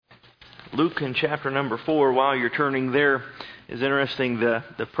Luke in chapter number 4, while you're turning there, is interesting. The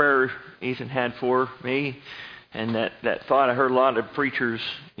prayer Ethan had for me, and that thought. I heard a lot of preachers,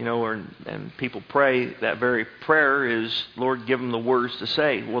 and people pray that very prayer is, Lord, give them the words to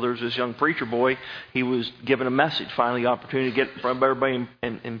say. Well, there's this young preacher boy. He was given a message, finally the opportunity to get in front of everybody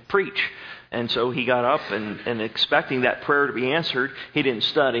and preach. And so he got up and expecting that prayer to be answered. He didn't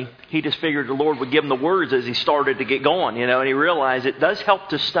study. He just figured the Lord would give him the words as he started to get going, and he realized it does help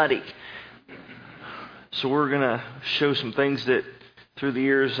to study. So we're going to show some things that through the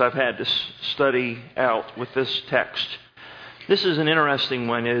years I've had to study out with this text. This is an interesting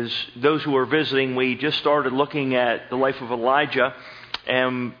one. As those who are visiting, we just started looking at the life of Elijah.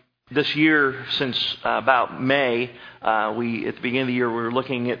 And this year, since about May, at the beginning of the year, we were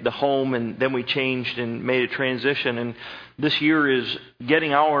looking at the home, and then we changed and made a transition. And this year is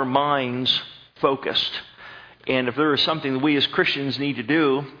getting our minds focused. And if there is something that we as Christians need to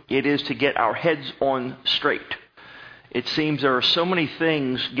do, it is to get our heads on straight. It seems there are so many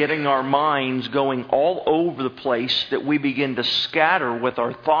things getting our minds going all over the place that we begin to scatter with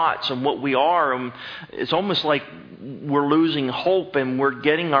our thoughts and what we are. And it's almost like we're losing hope and we're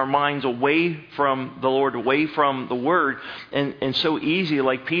getting our minds away from the Lord, away from the Word. And so easy,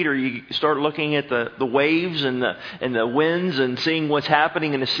 like Peter, you start looking at the waves and the winds and seeing what's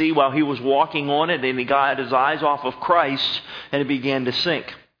happening in the sea while he was walking on it, and he got his eyes off of Christ and it began to sink.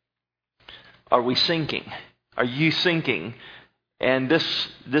 Are we sinking? Are you sinking? And this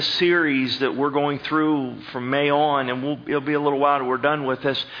series that we're going through from May on, and it'll be a little while till we're done with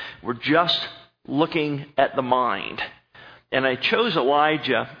this, we're just looking at the mind. And I chose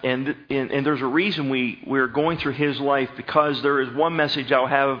Elijah, and there's a reason we're going through his life, because there is one message I'll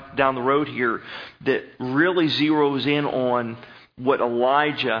have down the road here that really zeroes in on what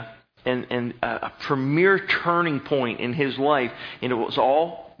Elijah and a premier turning point in his life. And it was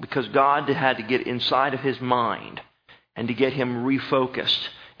all because God had to get inside of his mind and to get him refocused.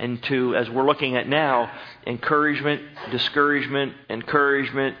 And to, as we're looking at now, encouragement, discouragement,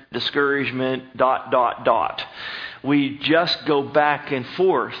 discouragement, ... We just go back and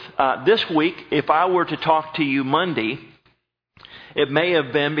forth. This week, if I were to talk to you Monday, it may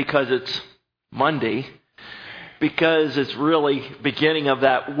have been because it's Monday, because it's really beginning of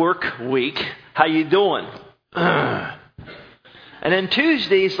that work week. How you doing? And then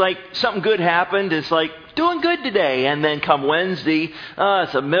Tuesday, it's like something good happened. It's like, doing good today. And then come Wednesday,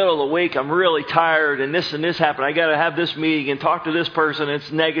 it's the middle of the week. I'm really tired, and this happened. I got to have this meeting and talk to this person.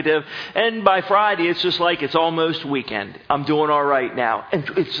 It's negative. And by Friday, it's just like it's almost weekend. I'm doing all right now. And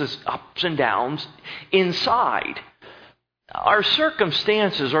it's just ups and downs inside. Our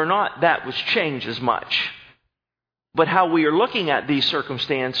circumstances are not that which changes much. But how we are looking at these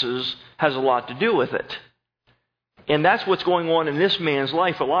circumstances has a lot to do with it. And that's what's going on in this man's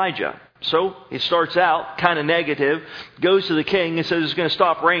life, Elijah. So it starts out kind of negative, goes to the king and says it's going to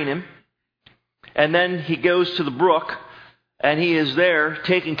stop raining. And then he goes to the brook, and he is there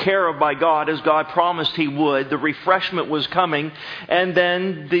taken care of by God as God promised he would. The refreshment was coming, and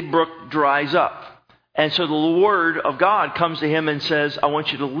then the brook dries up. And so the word of God comes to him and says, I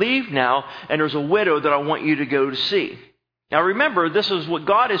want you to leave now, and there's a widow that I want you to go to see. Now remember, this is what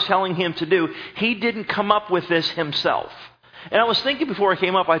God is telling him to do. He didn't come up with this himself. And I was thinking before I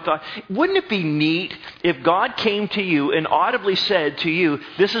came up, I thought, wouldn't it be neat if God came to you and audibly said to you,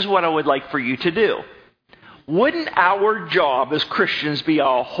 this is what I would like for you to do? Wouldn't our job as Christians be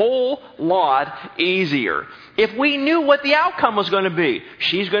a whole lot easier if we knew what the outcome was going to be?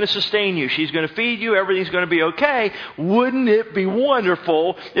 She's going to sustain you. She's going to feed you. Everything's going to be okay. Wouldn't it be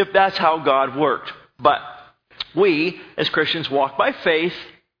wonderful if that's how God worked? But we, as Christians, walk by faith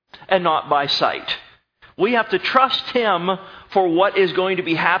and not by sight. We have to trust Him for what is going to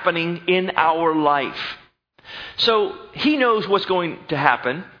be happening in our life. So He knows what's going to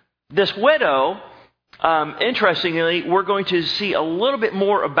happen. This widow, interestingly, we're going to see a little bit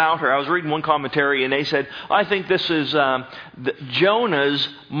more about her. I was reading one commentary and they said, I think this is Jonah's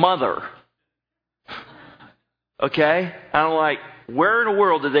mother. Okay? I'm like, where in the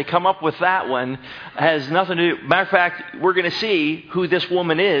world did they come up with that one? It has nothing to do. Matter of fact, we're going to see who this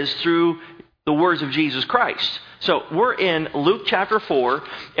woman is through the words of Jesus Christ. So we're in Luke chapter 4,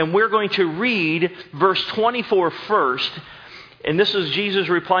 and we're going to read verse 24 first. And this is Jesus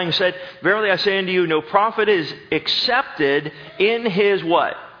replying and said, Verily I say unto you, no prophet is accepted in his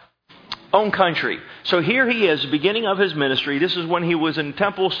what? Own country. So here he is, the beginning of his ministry. This is when he was in the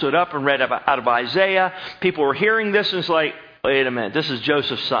temple, stood up and read out of Isaiah. People were hearing this and it's like, wait a minute, this is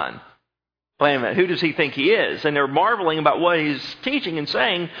Joseph's son. Wait a minute, who does he think he is? And they're marveling about what he's teaching and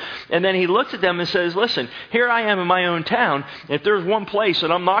saying. And then he looks at them and says, listen, here I am in my own town. If there's one place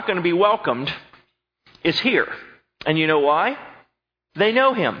that I'm not going to be welcomed, it's here. And you know why? They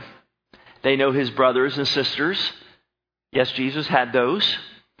know him. They know his brothers and sisters. Yes, Jesus had those.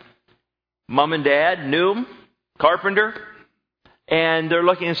 Mom and dad knew him, carpenter. And they're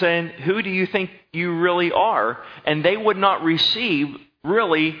looking and saying, who do you think you really are? And they would not receive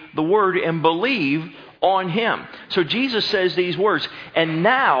really the word and believe on him. So Jesus says these words. And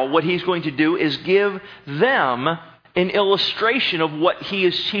now what he's going to do is give them an illustration of what he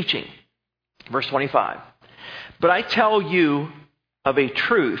is teaching. Verse 25. But I tell you of a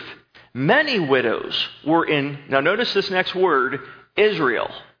truth, many widows were in, now notice this next word,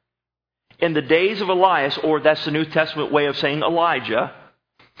 Israel, in the days of Elias, or that's the New Testament way of saying Elijah,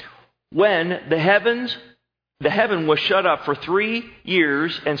 when the heaven was shut up for 3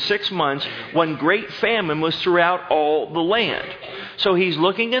 years and 6 months, when great famine was throughout all the land. So he's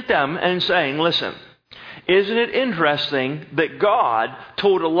looking at them and saying, listen, isn't it interesting that God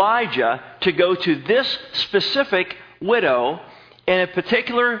told Elijah to go to this specific widow in a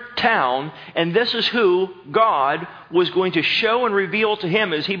particular town, and this is who God was going to show and reveal to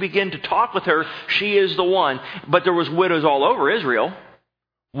him as he began to talk with her. She is the one. But there was widows all over Israel.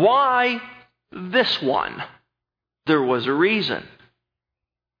 Why this one? There was a reason.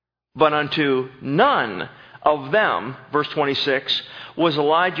 But unto none of them, verse 26, was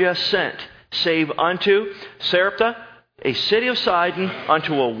Elijah sent, save unto Sarepta, a city of Sidon,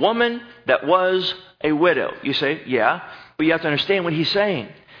 unto a woman that was a widow. You say, yeah, but you have to understand what he's saying.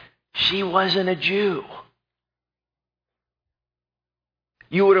 She wasn't a Jew.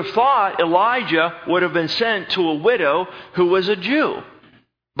 You would have thought Elijah would have been sent to a widow who was a Jew.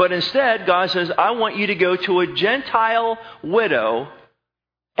 But instead, God says, I want you to go to a Gentile widow,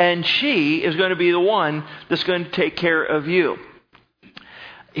 and she is going to be the one that's going to take care of you.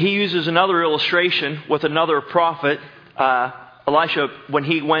 He uses another illustration with another prophet, Elisha, when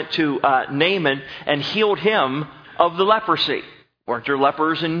he went to Naaman and healed him of the leprosy. Weren't there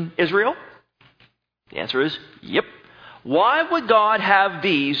lepers in Israel? The answer is, yep. Why would God have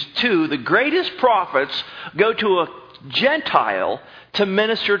these two, the greatest prophets, go to a Gentile to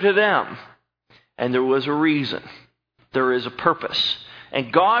minister to them? And there was a reason. There is a purpose.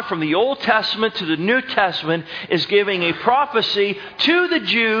 And God, from the Old Testament to the New Testament, is giving a prophecy to the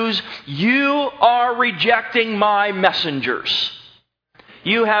Jews. You are rejecting my messengers.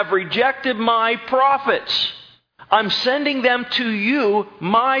 You have rejected my prophets. I'm sending them to you,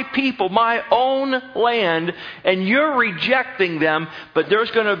 my people, my own land, and you're rejecting them. But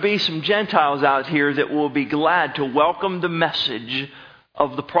there's going to be some Gentiles out here that will be glad to welcome the message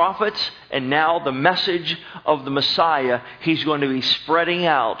of the prophets, and now the message of the Messiah. He's going to be spreading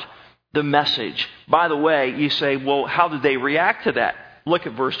out the message. By the way, you say, well, how did they react to that? Look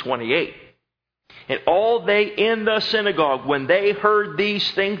at verse 28. And all they in the synagogue, when they heard these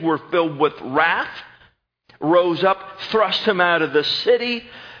things, were filled with wrath, rose up, thrust him out of the city,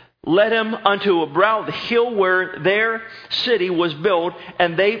 led him unto a brow of the hill where their city was built,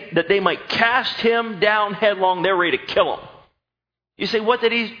 and that they might cast him down headlong. They're ready to kill him. You say, what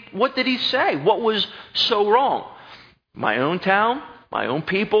did he say? What was so wrong? My own town, my own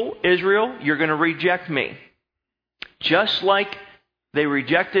people, Israel, you're going to reject me. Just like they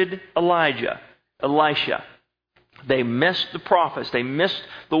rejected Elisha. They missed the prophets. They missed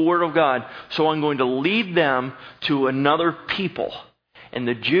the word of God. So I'm going to lead them to another people. And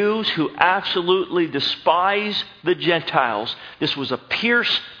the Jews who absolutely despise the Gentiles, this was a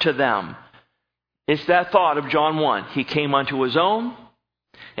pierce to them. It's that thought of John 1. He came unto his own,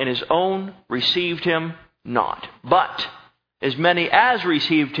 and his own received him not. But as many as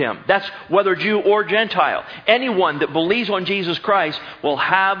received him, that's whether Jew or Gentile, anyone that believes on Jesus Christ will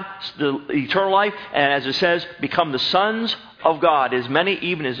have the eternal life, and as it says, become the sons of God, as many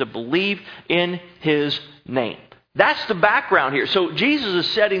even as believe in his name. That's the background here. So Jesus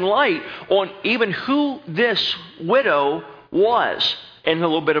is shedding light on even who this widow was, and a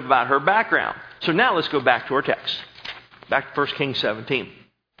little bit about her background. So now let's go back to our text. Back to 1 Kings 17.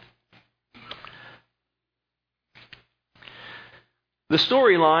 The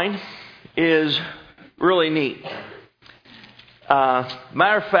storyline is really neat.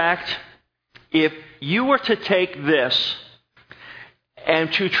 Matter of fact, if you were to take this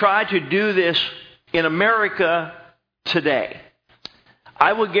and to try to do this in America today,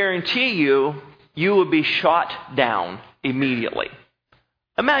 I would guarantee you would be shot down immediately.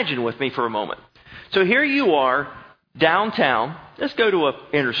 Imagine with me for a moment. So here you are, downtown. Let's go to an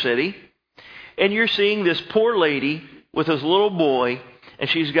inner city. And you're seeing this poor lady with this little boy, and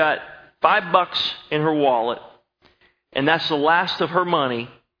she's got $5 in her wallet, and that's the last of her money.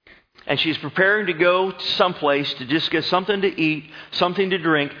 And she's preparing to go to someplace to just get something to eat, something to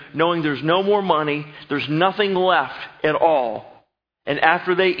drink, knowing there's no more money, there's nothing left at all. And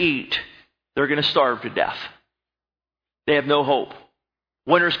after they eat, they're going to starve to death. They have no hope.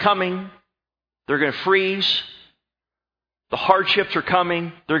 Winter's coming. They're going to freeze. The hardships are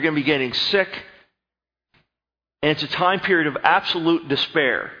coming. They're going to be getting sick. And it's a time period of absolute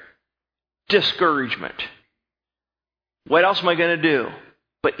despair, discouragement. What else am I going to do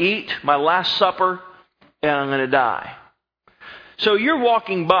but eat my last supper and I'm going to die? So you're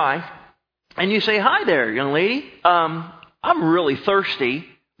walking by and you say, "Hi there, young lady. I'm really thirsty.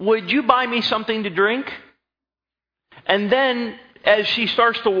 Would you buy me something to drink?" And then as she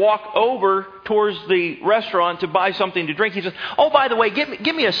starts to walk over towards the restaurant to buy something to drink, he says, "Oh, by the way,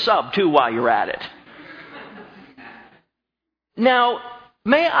 give me a sub too while you're at it." Now,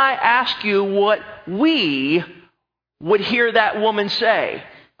 may I ask you what we would hear that woman say?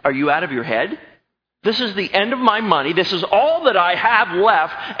 Are you out of your head? This is the end of my money. This is all that I have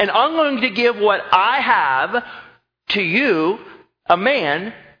left. And I'm going to give what I have to you, a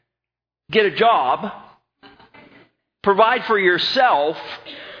man, get a job, provide for yourself,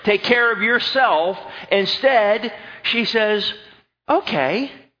 take care of yourself. Instead, she says,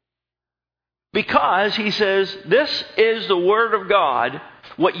 "Okay." Because he says, this is the Word of God.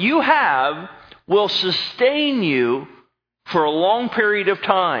 What you have will sustain you for a long period of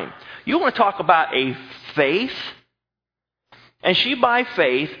time. You want to talk about a faith? And she, by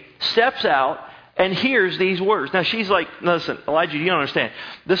faith, steps out and hears these words. Now she's like, "Listen, Elijah, you don't understand.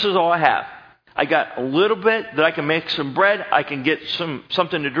 This is all I have. I got a little bit that I can make some bread. I can get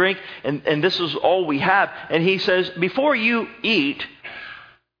something to drink. And this is all we have." And he says, "Before you eat,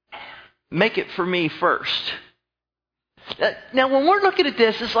 make it for me first." Now, when we're looking at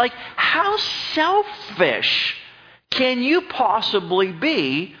this, it's like, how selfish can you possibly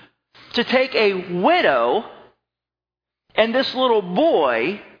be to take a widow and this little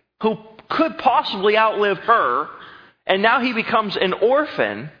boy who could possibly outlive her, and now he becomes an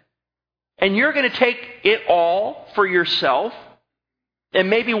orphan, and you're going to take it all for yourself? And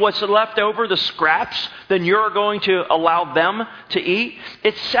maybe what's left over, the scraps, then you're going to allow them to eat?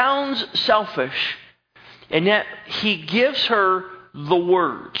 It sounds selfish. And yet he gives her the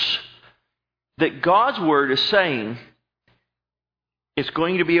words that God's Word is saying it's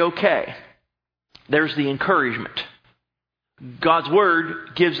going to be okay. There's the encouragement. God's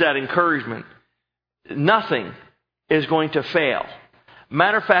Word gives that encouragement. Nothing is going to fail.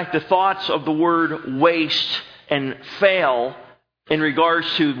 Matter of fact, the thoughts of the word waste and fail in regards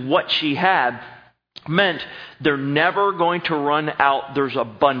to what she had meant they're never going to run out. There's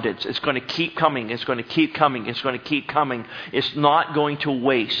abundance. It's going to keep coming. It's going to keep coming. It's going to keep coming. It's not going to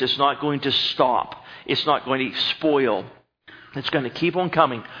waste. It's not going to stop. It's not going to spoil. It's going to keep on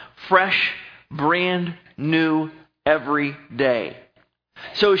coming. Fresh, brand new, every day.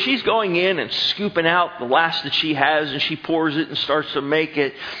 So she's going in and scooping out the last that she has, and she pours it and starts to make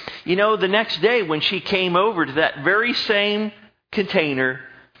it. You know, the next day when she came over to that very same container,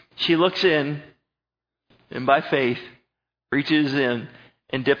 she looks in and by faith reaches in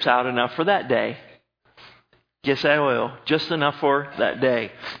and dips out enough for that day. Gets that oil, just enough for that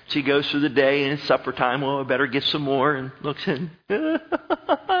day. She goes through the day and it's supper time. Well, I better get some more, and looks in.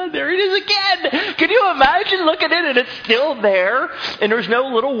 There it is again. Can you imagine looking in and it's still there? And there's no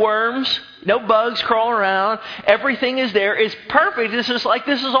little worms, no bugs crawling around. Everything is there. It's perfect. This is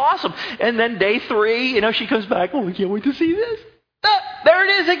awesome. And then day 3, she comes back. Oh, I can't wait to see this. There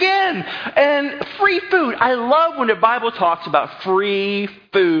it is again. And free food. I love when the Bible talks about free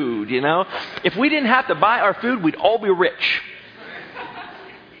food, If we didn't have to buy our food, we'd all be rich.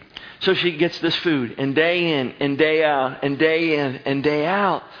 So she gets this food, and day in, and day out, and day in, and day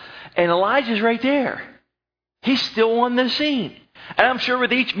out. And Elijah's right there. He's still on the scene. And I'm sure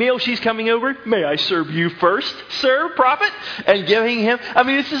with each meal she's coming over, "May I serve you first, sir, prophet?" And giving him,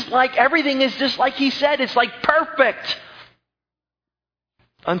 this is like, everything is just like he said. It's like perfect.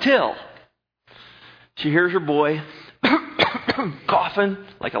 Until she hears her boy coughing,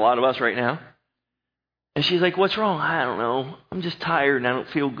 like a lot of us right now. And she's like, "What's wrong?" "I don't know. I'm just tired and I don't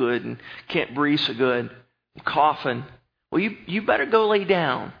feel good and can't breathe so good. I'm coughing." "Well, you better go lay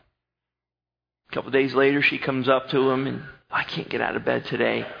down." A couple of days later, she comes up to him and, "I can't get out of bed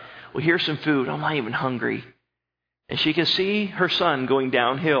today." "Well, here's some food. I'm not even hungry." And she can see her son going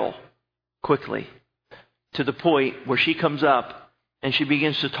downhill quickly to the point where she comes up and she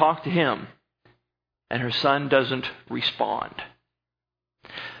begins to talk to him, and her son doesn't respond.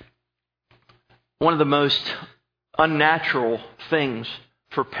 One of the most unnatural things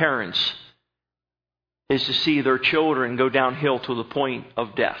for parents is to see their children go downhill to the point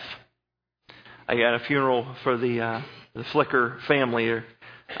of death. I got a funeral for the Flicker family.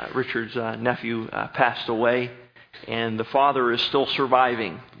 Richard's nephew passed away, and the father is still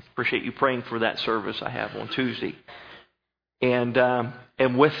surviving. Appreciate you praying for that service I have on Tuesday.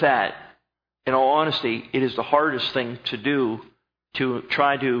 And with that, in all honesty, it is the hardest thing to do to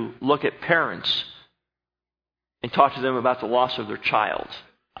try to look at parents and talk to them about the loss of their child.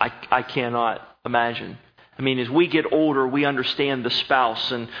 I cannot imagine. I mean, as we get older, we understand the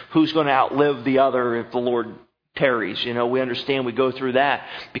spouse and who's going to outlive the other if the Lord tarries. You know, we understand, we go through that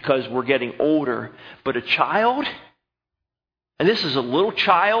because we're getting older. But a child, and this is a little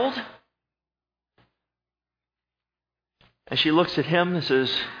child, and she looks at him and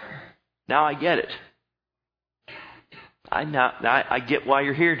says, now I get it. I get why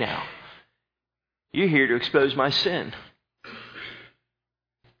you're here now. You're here to expose my sin.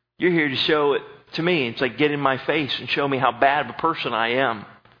 You're here to show it to me. It's like get in my face and show me how bad of a person I am.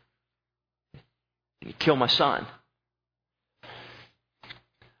 You kill my son.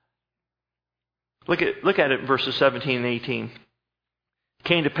 Look at it in verses 17 and 18. It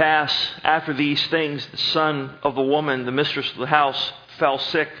came to pass after these things, the son of the woman, the mistress of the house, fell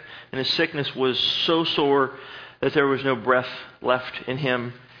sick, and his sickness was so sore that there was no breath left in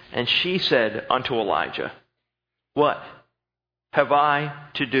him. And she said unto Elijah, what have I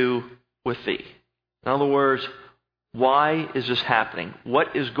to do with thee? In other words, why is this happening?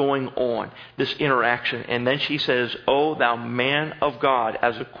 What is going on? This interaction. And then she says, O thou man of God,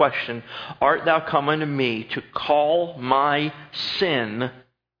 as a question, art thou come unto me to call my sin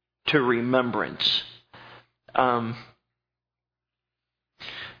to remembrance?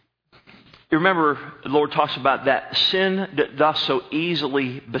 You remember the Lord talks about that sin that doth so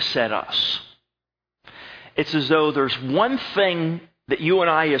easily beset us. It's as though there's one thing that you and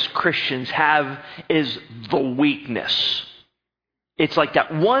I as Christians have is the weakness. It's like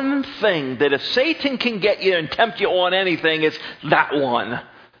that one thing that if Satan can get you and tempt you on anything, it's that one.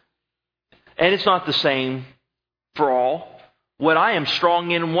 And it's not the same for all. What I am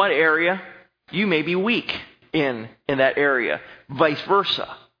strong in one area, you may be weak in that area. Vice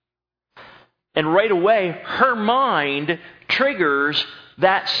versa. And right away, her mind triggers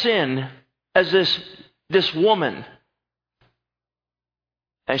that sin as this woman.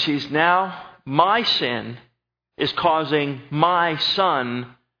 And she's now, my sin is causing my son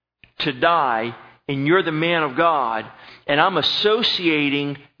to die, and you're the man of God. And I'm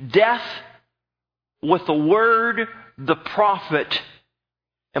associating death with the word, the prophet,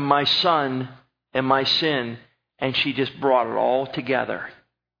 and my son and my sin. And she just brought it all together.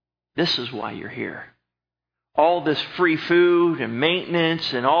 This is why you're here. All this free food and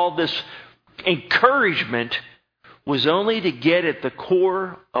maintenance and all this encouragement was only to get at the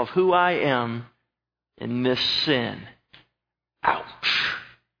core of who I am in this sin. Ouch.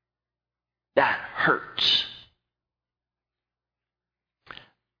 That hurts.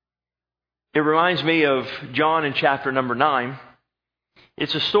 It reminds me of John in chapter number 9.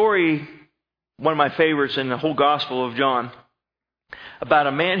 It's a story, one of my favorites in the whole Gospel of John, about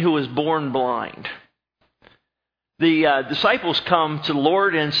a man who was born blind. The disciples come to the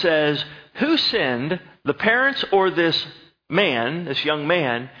Lord and says, who sinned, the parents or this man, this young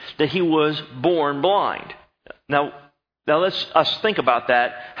man, that he was born blind? Now let's us think about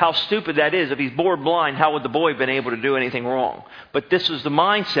that, how stupid that is. If he's born blind, how would the boy have been able to do anything wrong? But this is the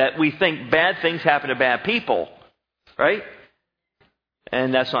mindset. We think bad things happen to bad people, right?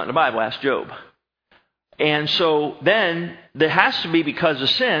 And that's not in the Bible. Ask Job. And so then there has to be because of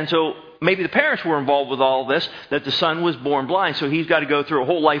sin. So maybe the parents were involved with all this, that the son was born blind. So he's got to go through a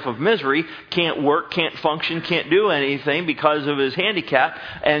whole life of misery, can't work, can't function, can't do anything because of his handicap.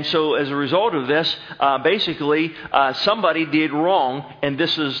 And so as a result of this, basically somebody did wrong, and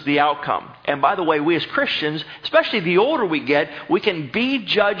this is the outcome. And by the way, we as Christians, especially the older we get, we can be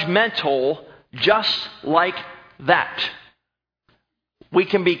judgmental just like that. We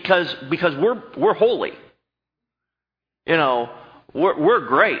can because we're holy. You know, we're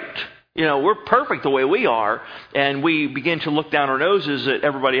great. You know, we're perfect the way we are, and we begin to look down our noses at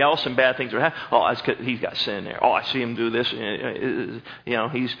everybody else and bad things are happening. Oh, that's 'cause he's got sin there. Oh, I see him do this. You know,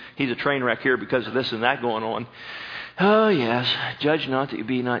 he's a train wreck here because of this and that going on. Oh, yes, judge not that you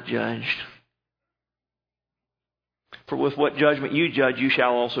be not judged. For with what judgment you judge, you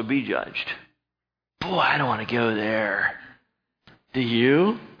shall also be judged. Boy, I don't want to go there. Do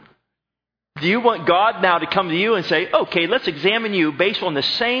you? Do you want God now to come to you and say, okay, let's examine you based on the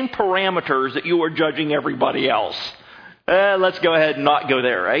same parameters that you are judging everybody else? let's go ahead and not go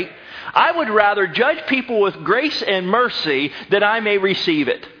there, right? I would rather judge people with grace and mercy that I may receive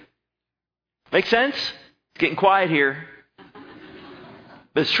it. Make sense? It's getting quiet here.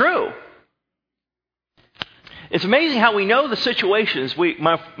 But it's true. It's amazing how we know the situations.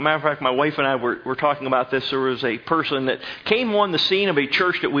 Matter of fact, my wife and I were talking about this. There was a person that came on the scene of a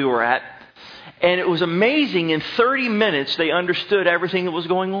church that we were at. And it was amazing. In 30 minutes, they understood everything that was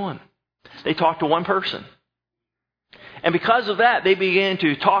going on. They talked to one person. And because of that, they began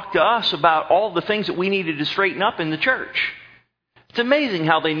to talk to us about all the things that we needed to straighten up in the church. It's amazing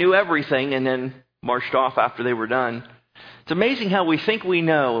how they knew everything and then marched off after they were done. It's amazing how we think we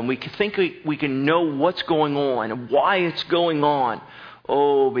know and we think we can know what's going on and why it's going on.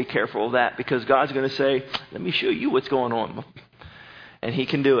 Oh, be careful of that, because God's going to say, let me show you what's going on. And He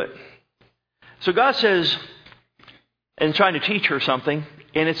can do it. So God says, and trying to teach her something,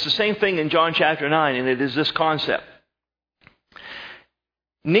 and it's the same thing in John chapter 9, and it is this concept.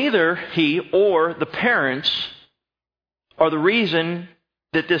 Neither he or the parents are the reason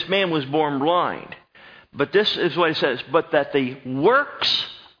that this man was born blind. But this is what it says, but that the works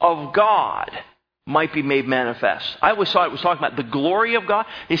of God might be made manifest. I always thought it was talking about the glory of God.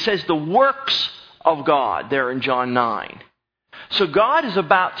 It says the works of God there in John 9. So God is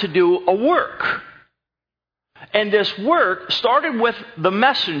about to do a work. And this work started with the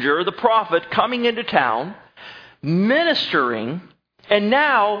messenger, the prophet, coming into town, ministering. And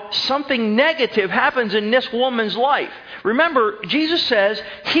now something negative happens in this woman's life. Remember, Jesus says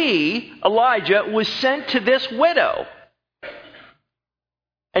he, Elijah, was sent to this widow.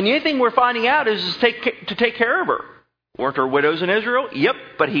 And the only thing we're finding out is to take care of her. Weren't there widows in Israel? Yep,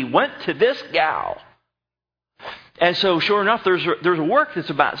 but he went to this gal. And so sure enough, there's a work that's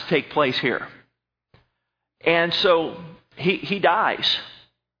about to take place here. And so he dies.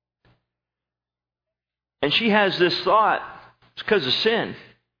 And she has this thought, it's because of sin.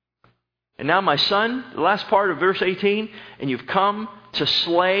 And now my son, the last part of verse 18, and you've come to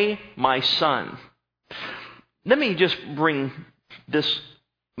slay my son. Let me just bring this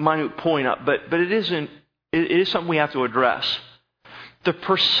minute point up, but it is something we have to address. The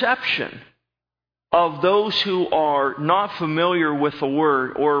perception of those who are not familiar with the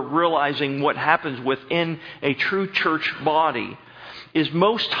Word or realizing what happens within a true church body is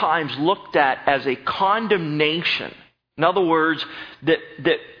most times looked at as a condemnation. In other words, that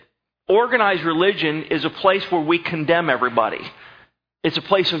organized religion is a place where we condemn everybody. It's a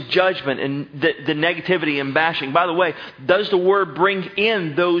place of judgment and the negativity and bashing. By the way, does the Word bring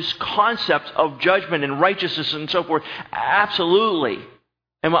in those concepts of judgment and righteousness and so forth? Absolutely.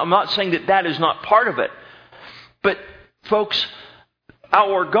 And I'm not saying that is not part of it. But, folks,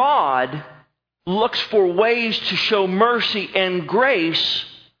 our God looks for ways to show mercy and grace.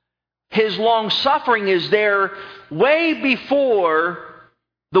 His long suffering is there way before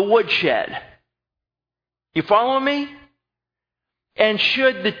the woodshed. You follow me? And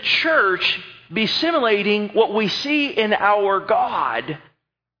should the church be simulating what we see in our God?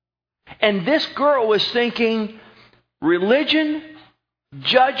 And this girl was thinking religion,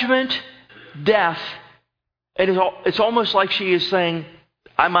 judgment, death. And it's almost like she is saying,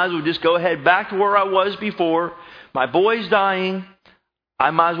 I might as well just go ahead back to where I was before. My boy's dying.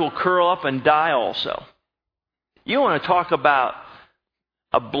 I might as well curl up and die also. You want to talk about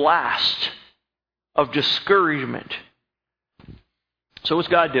a blast of discouragement. So what's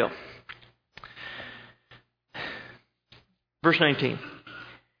God do? Verse 19.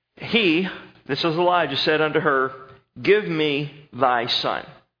 He, this is Elijah, said unto her, give me thy son.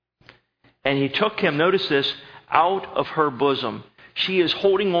 And he took him, notice this, out of her bosom. She is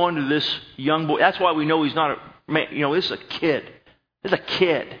holding on to this young boy. That's why we know he's not a man. You know, this is a kid. This is a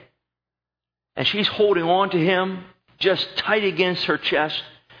kid. And she's holding on to him just tight against her chest.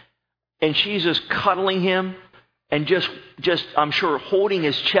 And she's just cuddling him. And just I'm sure, holding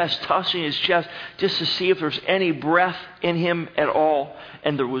his chest, touching his chest, just to see if there's any breath in him at all.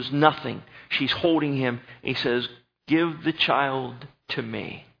 And there was nothing. She's holding him. He says, give the child to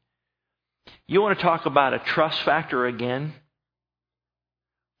me. You want to talk about a trust factor again?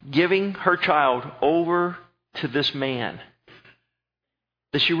 Giving her child over to this man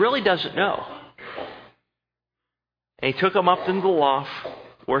that she really doesn't know. And he took him up into the loft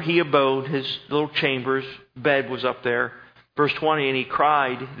where he abode, his little chambers, bed was up there. Verse 20, and he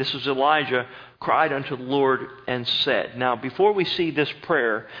cried, this is Elijah, cried unto the Lord and said. Now, before we see this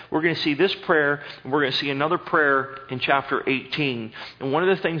prayer, we're going to see this prayer, and we're going to see another prayer in chapter 18. And one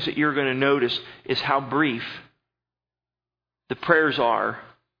of the things that you're going to notice is how brief the prayers are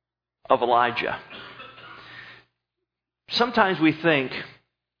of Elijah. Sometimes we think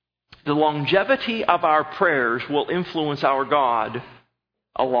the longevity of our prayers will influence our God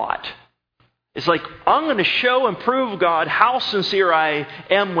a lot. It's like, I'm going to show and prove, God, how sincere I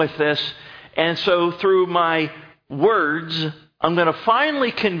am with this. And so through my words, I'm going to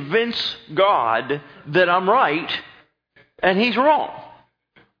finally convince God that I'm right and He's wrong.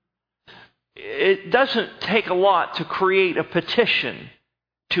 It doesn't take a lot to create a petition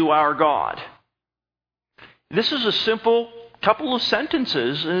to our God. This is a simple couple of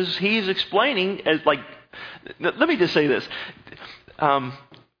sentences as He's explaining, as like, let me just say this.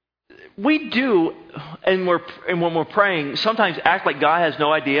 We do, and when we're praying, sometimes act like God has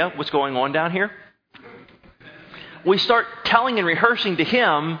no idea what's going on down here. We start telling and rehearsing to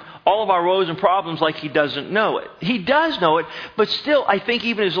Him all of our woes and problems like He doesn't know it. He does know it, but still, I think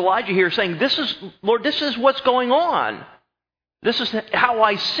even as Elijah here is saying, Lord, this is what's going on. This is how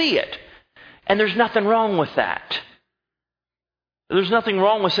I see it. And there's nothing wrong with that. There's nothing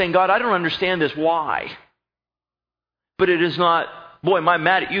wrong with saying, God, I don't understand this. Why? But it is not, boy, am I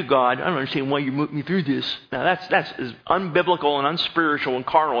mad at you, God. I don't understand why you moved me through this. Now, that's as unbiblical and unspiritual and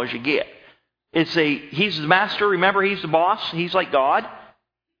carnal as you get. He's the master. Remember, He's the boss. He's like God.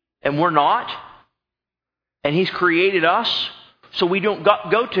 And we're not. And He's created us. So we don't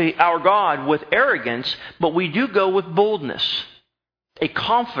go to our God with arrogance, but we do go with boldness, a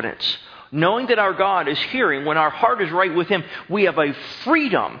confidence, knowing that our God is hearing. When our heart is right with Him, we have a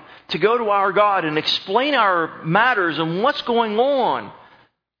freedom to go to our God and explain our matters and what's going on.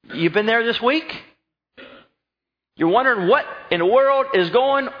 You've been there this week? You're wondering what in the world is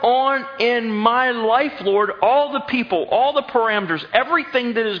going on in my life, Lord. All the people, all the parameters,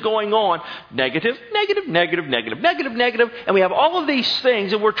 everything that is going on. Negative, negative, negative, negative, negative, negative. And we have all of these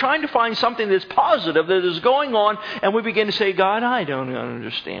things and we're trying to find something that's positive that is going on. And we begin to say, God, I don't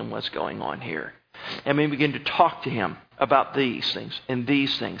understand what's going on here. And we begin to talk to Him about these things and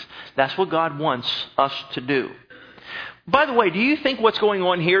these things. That's what God wants us to do. By the way, do you think what's going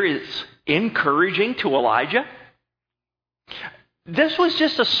on here is encouraging to Elijah? This was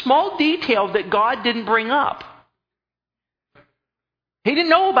just a small detail that God didn't bring up. He didn't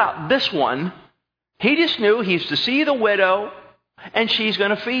know about this one. He just knew he's to see the widow and she's going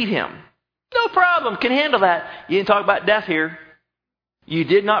to feed him. No problem, can handle that. You didn't talk about death here. You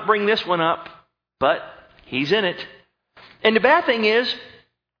did not bring this one up, but he's in it. And the bad thing is,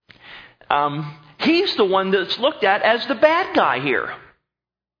 he's the one that's looked at as the bad guy here.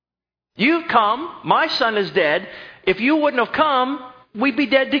 You've come, my son is dead. If you wouldn't have come, we'd be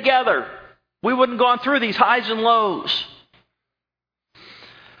dead together. We wouldn't have gone through these highs and lows.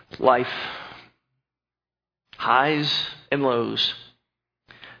 Life. Highs and lows.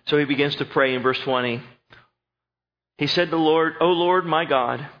 So he begins to pray in verse 20. He said to the Lord, O Lord, my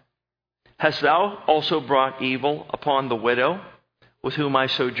God, hast thou also brought evil upon the widow with whom I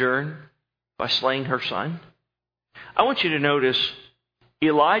sojourn by slaying her son? I want you to notice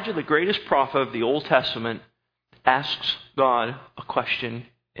Elijah, the greatest prophet of the Old Testament, asks God a question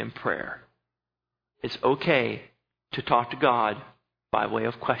in prayer. It's okay to talk to God by way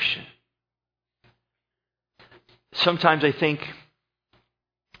of question. Sometimes I think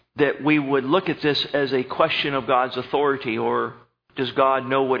that we would look at this as a question of God's authority, or does God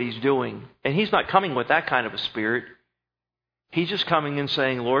know what He's doing? And He's not coming with that kind of a spirit. He's just coming and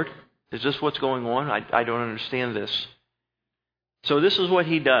saying, Lord, is this what's going on? I don't understand this. So this is what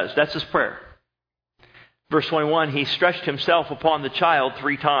He does. That's His prayer. Verse 21, He stretched Himself upon the child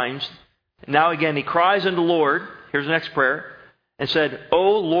 3 times. Now again He cries unto the Lord. Here's the next prayer. And said,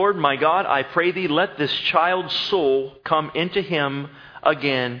 O Lord my God, I pray Thee, let this child's soul come into him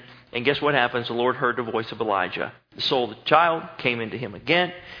again. And guess what happens? The Lord heard the voice of Elijah. The soul of the child came into him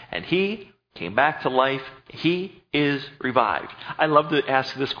again. And he came back to life. He is revived. I love to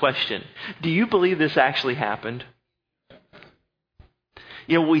ask this question. Do you believe this actually happened?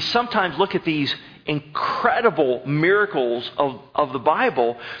 You know, we sometimes look at these incredible miracles of the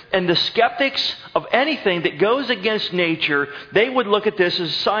Bible, and the skeptics of anything that goes against nature, they would look at this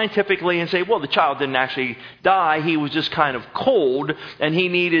as scientifically and say, well, the child didn't actually die. He was just kind of cold, and he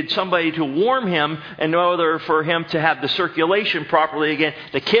needed somebody to warm him in order for him to have the circulation properly again.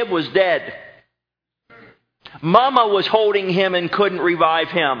 The kid was dead. Mama was holding him and couldn't revive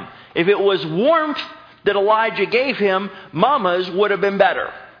him. If it was warmth that Elijah gave him, Mama's would have been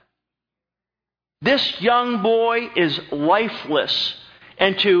better. This young boy is lifeless.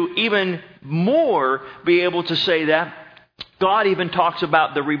 And to even more be able to say that, God even talks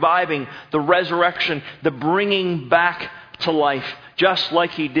about the reviving, the resurrection, the bringing back to life, just like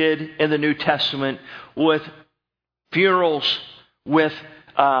He did in the New Testament with funerals, with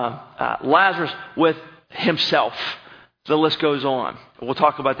Lazarus, with Himself. The list goes on. We'll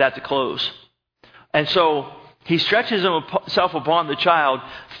talk about that to close. And so he stretches himself upon the child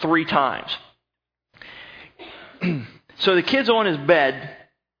 3 times. So the kid's on his bed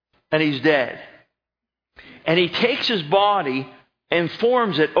and he's dead. And he takes his body and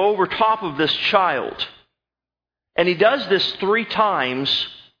forms it over top of this child. And he does this 3 times.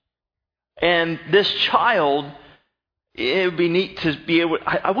 And this child, it would be neat to be able...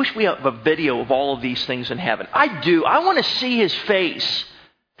 I wish we have a video of all of these things in heaven. I do. I want to see his face.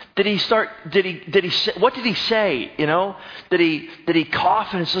 Did he say, what did he say? You know? Did he cough?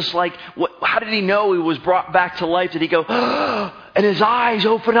 And it's just like, how did he know he was brought back to life? Did he go, and his eyes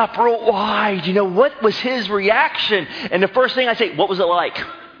open up real wide? You know, what was his reaction? And the first thing I say, what was it like?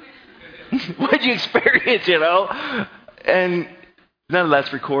 What did you experience, you know? And none of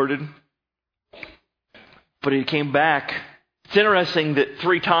that's recorded. But he came back. It's interesting that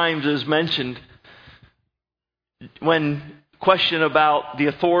 3 times is mentioned. When question about the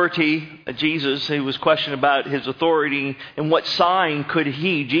authority of Jesus, he was questioned about his authority and what sign could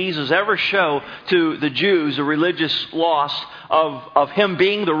Jesus, ever show to the Jews, the religious lost, of him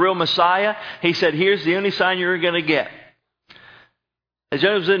being the real Messiah. He said, here's the only sign you're going to get. As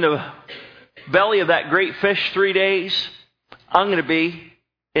I was in the belly of that great fish 3 days, I'm going to be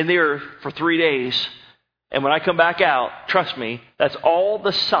in the earth for 3 days. And when I come back out, trust me, that's all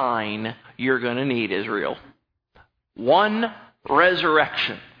the sign you're going to need, Israel. One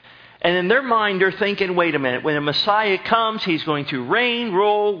resurrection. And in their mind, they're thinking, wait a minute, when the Messiah comes, he's going to reign,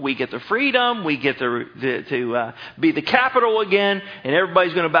 rule, we get the freedom, we get to be the capital again, and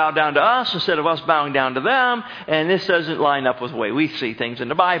everybody's going to bow down to us instead of us bowing down to them, and this doesn't line up with the way we see things in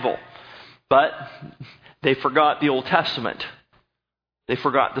the Bible. But they forgot the Old Testament. They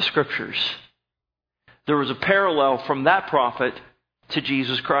forgot the Scriptures. There was a parallel from that prophet to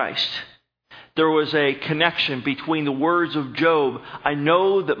Jesus Christ. There was a connection between the words of Job, I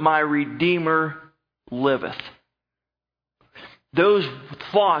know that my Redeemer liveth. Those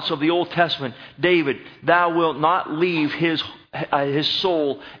thoughts of the Old Testament, David, thou wilt not leave his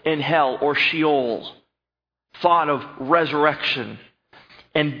soul in hell or Sheol. Thought of resurrection.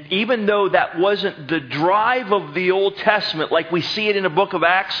 And even though that wasn't the drive of the Old Testament, like we see it in the book of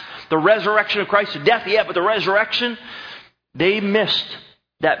Acts, the resurrection of Christ, the death, yeah, but the resurrection, they missed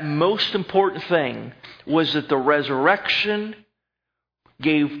that most important thing was that the resurrection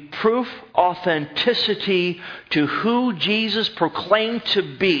gave proof, authenticity to who Jesus proclaimed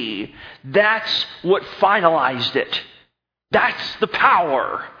to be. That's what finalized it. That's the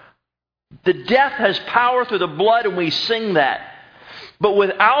power. The death has power through the blood, and we sing that. But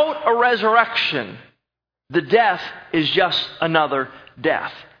without a resurrection, the death is just another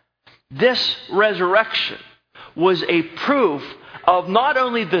death. This resurrection was a proof of not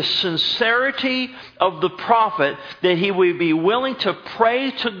only the sincerity of the prophet, that he would be willing to pray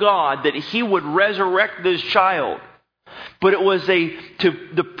to God that he would resurrect this child, but it was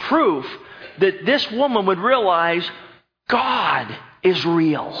the proof that this woman would realize God is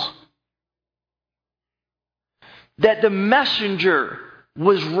real. That the messenger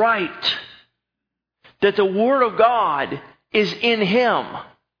was right. That the Word of God is in him.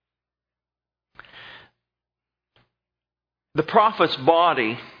 The prophet's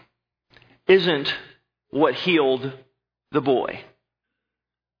body isn't what healed the boy.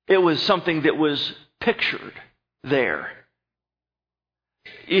 It was something that was pictured there.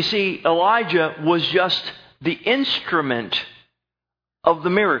 You see, Elijah was just the instrument of the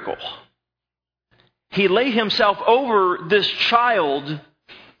miracle. He laid himself over this child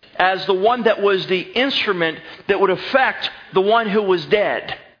as the one that was the instrument that would affect the one who was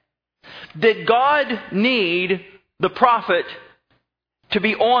dead. Did God need the prophet to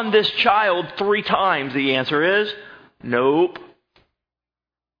be on this child 3 times? The answer is nope.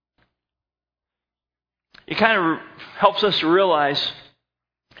 It kind of helps us to realize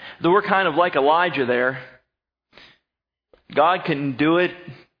that we're kind of like Elijah there. God can do it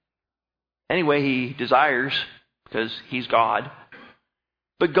any way he desires because he's God.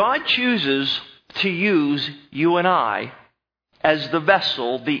 But God chooses to use you and I as the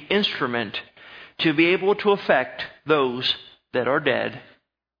vessel, the instrument, to be able to affect those that are dead,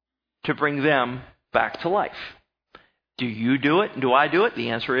 to bring them back to life. Do you do it? Do I do it? The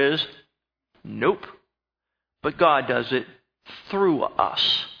answer is nope. But God does it through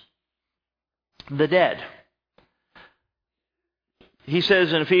us. The dead. He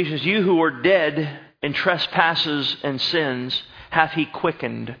says in Ephesians, you who are dead in trespasses and sins, hath he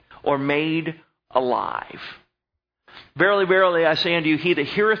quickened or made alive. Verily, verily, I say unto you, he that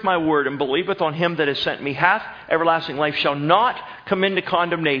heareth my word and believeth on him that has sent me hath everlasting life, shall not come into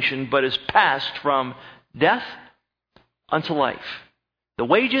condemnation, but is passed from death unto life. The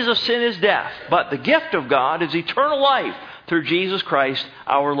wages of sin is death, but the gift of God is eternal life through Jesus Christ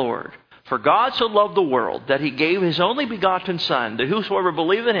our Lord. For God so loved the world that He gave His only begotten Son, that whosoever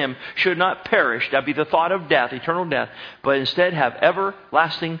believeth in Him should not perish, that be the thought of death, eternal death, but instead have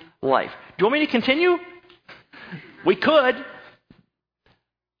everlasting life. Do you want me to continue? We could.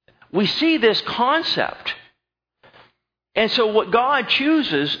 We see this concept. And so what God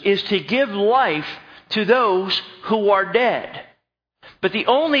chooses is to give life to those who are dead. But the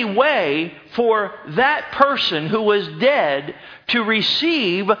only way for that person who was dead to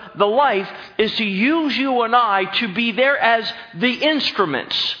receive the life is to use you and I to be there as the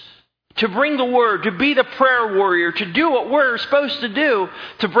instruments, to bring the word, to be the prayer warrior, to do what we're supposed to do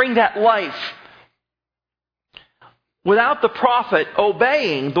to bring that life. Without the prophet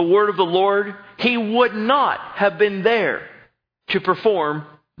obeying the word of the Lord, he would not have been there to perform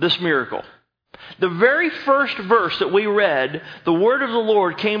this miracle. The very first verse that we read, the word of the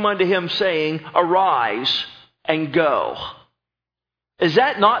Lord came unto him saying, "Arise and go." Is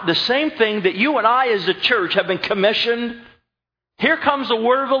that not the same thing that you and I as a church have been commissioned? Here comes the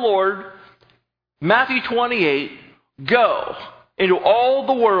word of the Lord, Matthew 28, "Go into all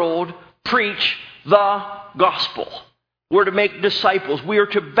the world, preach the gospel." We're to make disciples. We are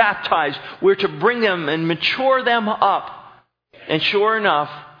to baptize. We're to bring them and mature them up. And sure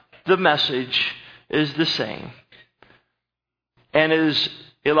enough, the message is the same. And as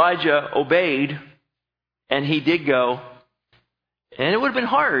Elijah obeyed, and he did go, and it would have been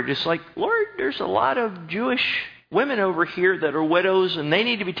hard. It's like, Lord, there's a lot of Jewish women over here that are widows, and they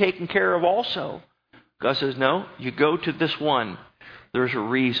need to be taken care of also. God says, no, you go to this one. There's a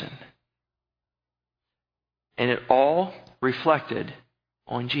reason. And it all reflected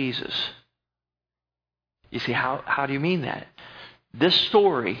on Jesus. You see, how do you mean that? This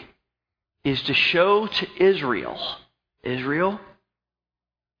story is to show to Israel,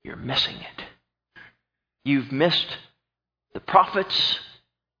 you're missing it. You've missed the prophets,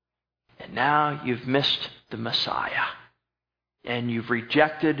 and now you've missed the Messiah. And you've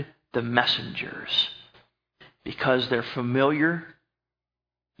rejected the messengers because they're familiar.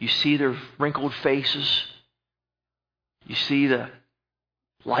 You see their wrinkled faces. You see the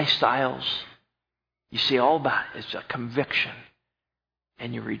lifestyles. You see all about it. It's a conviction.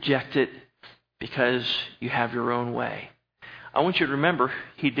 And you reject it because you have your own way. I want you to remember,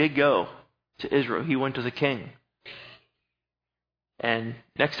 he did go to Israel. He went to the king. And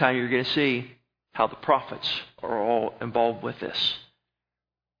next time you're going to see how the prophets are all involved with this.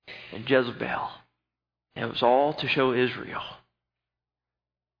 And Jezebel. And it was all to show Israel.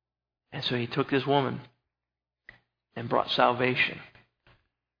 And so he took this woman and brought salvation.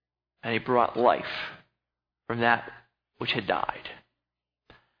 And he brought life from that which had died.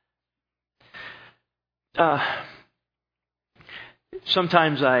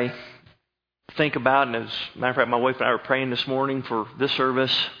 Sometimes I think about, and as a matter of fact, my wife and I were praying this morning for this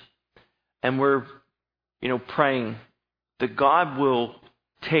service, and we're, praying that God will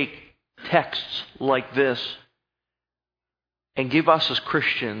take texts like this and give us as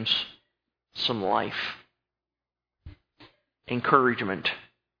Christians some life, encouragement.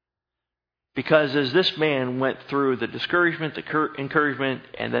 Because as this man went through the discouragement, the encouragement,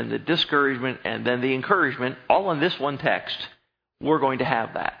 and then the discouragement, and then the encouragement, all in this one text, we're going to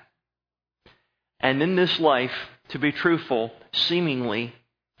have that. And in this life, to be truthful, seemingly,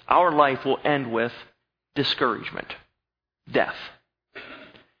 our life will end with discouragement, death.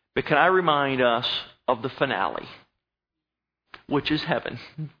 But can I remind us of the finale, which is heaven?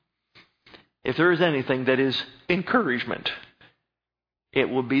 If there is anything that is encouragement, it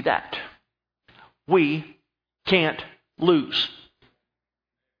will be that. We can't lose.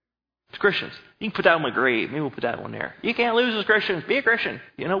 As Christians, you can put that on my grave. Maybe we'll put that one there. You can't lose as Christians. Be a Christian.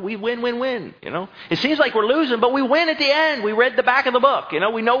 We win. It seems like we're losing, but we win at the end. We read the back of the book.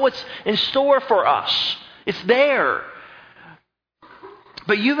 We know what's in store for us. It's there.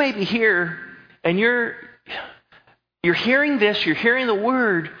 But you may be here, and you're hearing this. You're hearing the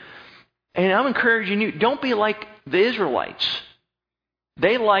word, and I'm encouraging you. Don't be like the Israelites.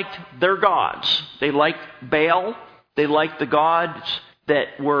 They liked their gods. They liked Baal. They liked the gods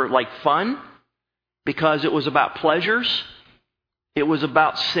that were like fun because it was about pleasures. It was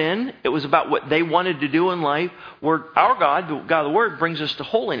about sin. It was about what they wanted to do in life. Where our God, the God of the Word, brings us to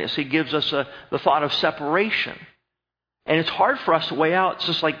holiness. He gives us the thought of separation. And it's hard for us to weigh out. It's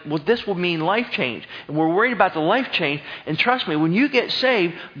just like, well, this will mean life change. And we're worried about the life change. And trust me, when you get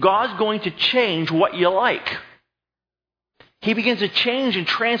saved, God's going to change what you like. He begins to change and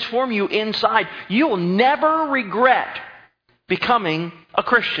transform you inside. You will never regret becoming a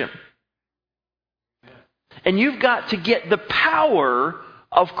Christian. And you've got to get the power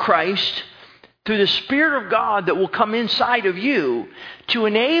of Christ through the Spirit of God that will come inside of you to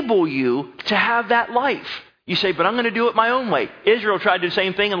enable you to have that life. You say, but I'm going to do it my own way. Israel tried to do the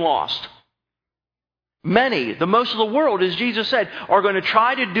same thing and lost. Many, the most of the world, as Jesus said, are going to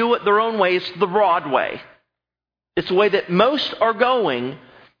try to do it their own way. It's the broad way. It's the way that most are going,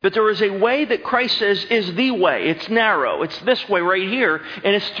 but there is a way that Christ says is the way. It's narrow. It's this way right here,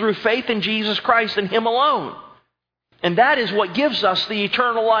 and it's through faith in Jesus Christ and Him alone. And that is what gives us the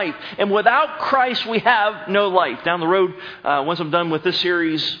eternal life. And without Christ, we have no life. Down the road, once I'm done with this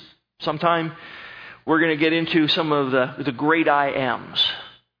series sometime, we're going to get into some of the great I ams.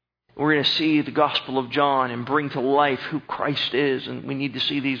 We're going to see the Gospel of John and bring to life who Christ is. And we need to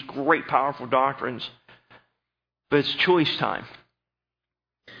see these great, powerful doctrines. But it's choice time.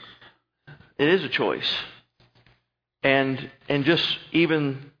 It is a choice. And just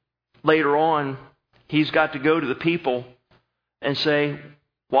even later on, He's got to go to the people and say,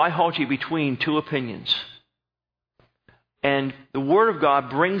 why halt ye between two opinions? And the Word of God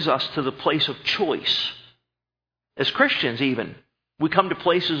brings us to the place of choice. As Christians even, we come to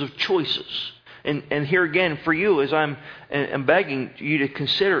places of choices. And here again, for you, as I'm begging you to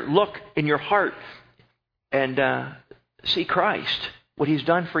consider, look in your heart and see Christ, what He's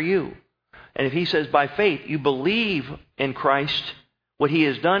done for you. And if He says by faith you believe in Christ, what He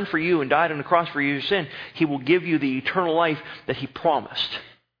has done for you and died on the cross for your sin, He will give you the eternal life that He promised.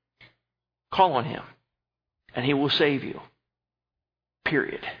 Call on Him, and He will save you.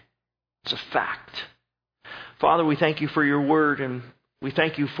 Period. It's a fact. Father, we thank You for Your Word, and we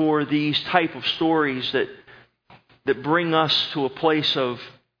thank You for these type of stories that bring us to a place of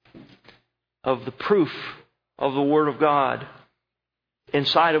the proof of the Word of God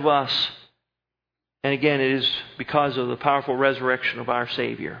inside of us. And again, it is because of the powerful resurrection of our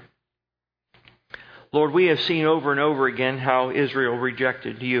Savior. Lord, we have seen over and over again how Israel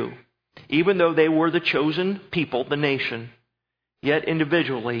rejected You. Even though they were the chosen people, the nation, yet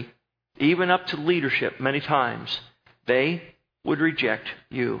individually, even up to leadership many times, they would reject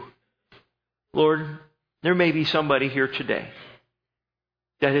You. Lord, there may be somebody here today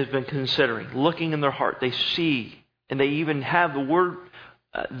that has been considering, looking in their heart. They see, and they even have the Word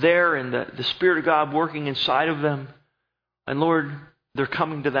there and the Spirit of God working inside of them. And Lord, they're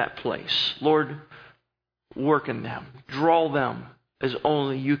coming to that place. Lord, work in them. Draw them as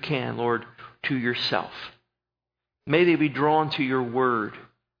only You can, Lord, to Yourself. May they be drawn to Your Word.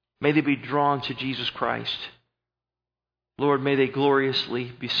 May they be drawn to Jesus Christ. Lord, may they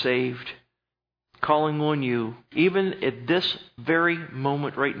gloriously be saved, calling on You, even at this very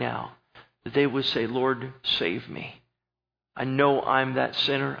moment right now, that they would say, Lord, save me. I know I'm that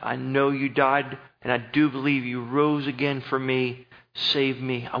sinner. I know You died, and I do believe You rose again for me. Save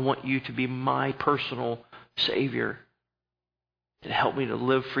me. I want You to be my personal Savior. And help me to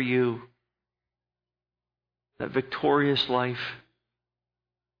live for You. That victorious life.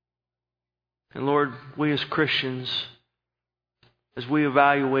 And Lord, we as Christians, as we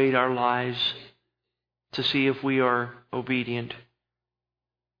evaluate our lives to see if we are obedient,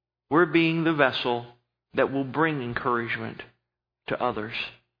 we're being the vessel that will bring encouragement to others.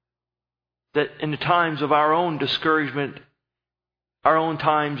 That in the times of our own discouragement, our own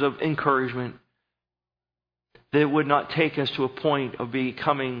times of encouragement, that it would not take us to a point of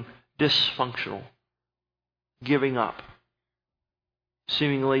becoming dysfunctional, giving up,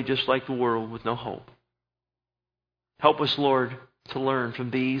 seemingly just like the world with no hope. Help us, Lord, to learn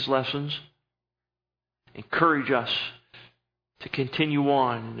from these lessons. Encourage us to continue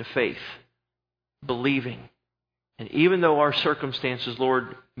on in the faith, believing. And even though our circumstances,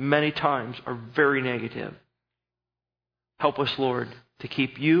 Lord, many times are very negative, help us, Lord, to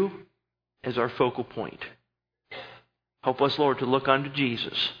keep You as our focal point. Help us, Lord, to look unto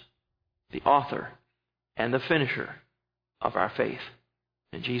Jesus, the author and the finisher of our faith.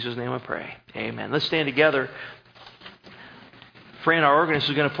 In Jesus' name I pray. Amen. Let's stand together. Fran, our organist,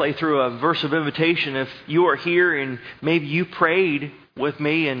 is going to play through a verse of invitation. If you are here and maybe you prayed with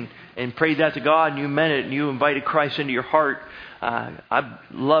me and prayed that to God and you meant it and you invited Christ into your heart, I'd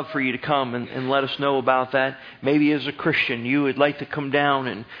love for you to come and let us know about that. Maybe as a Christian you would like to come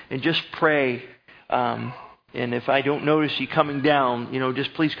down and just pray. And if I don't notice you coming down,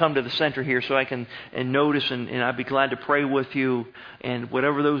 just please come to the center here so I can notice, and I'd be glad to pray with you. And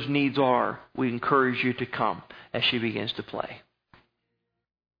whatever those needs are, we encourage you to come as she begins to play.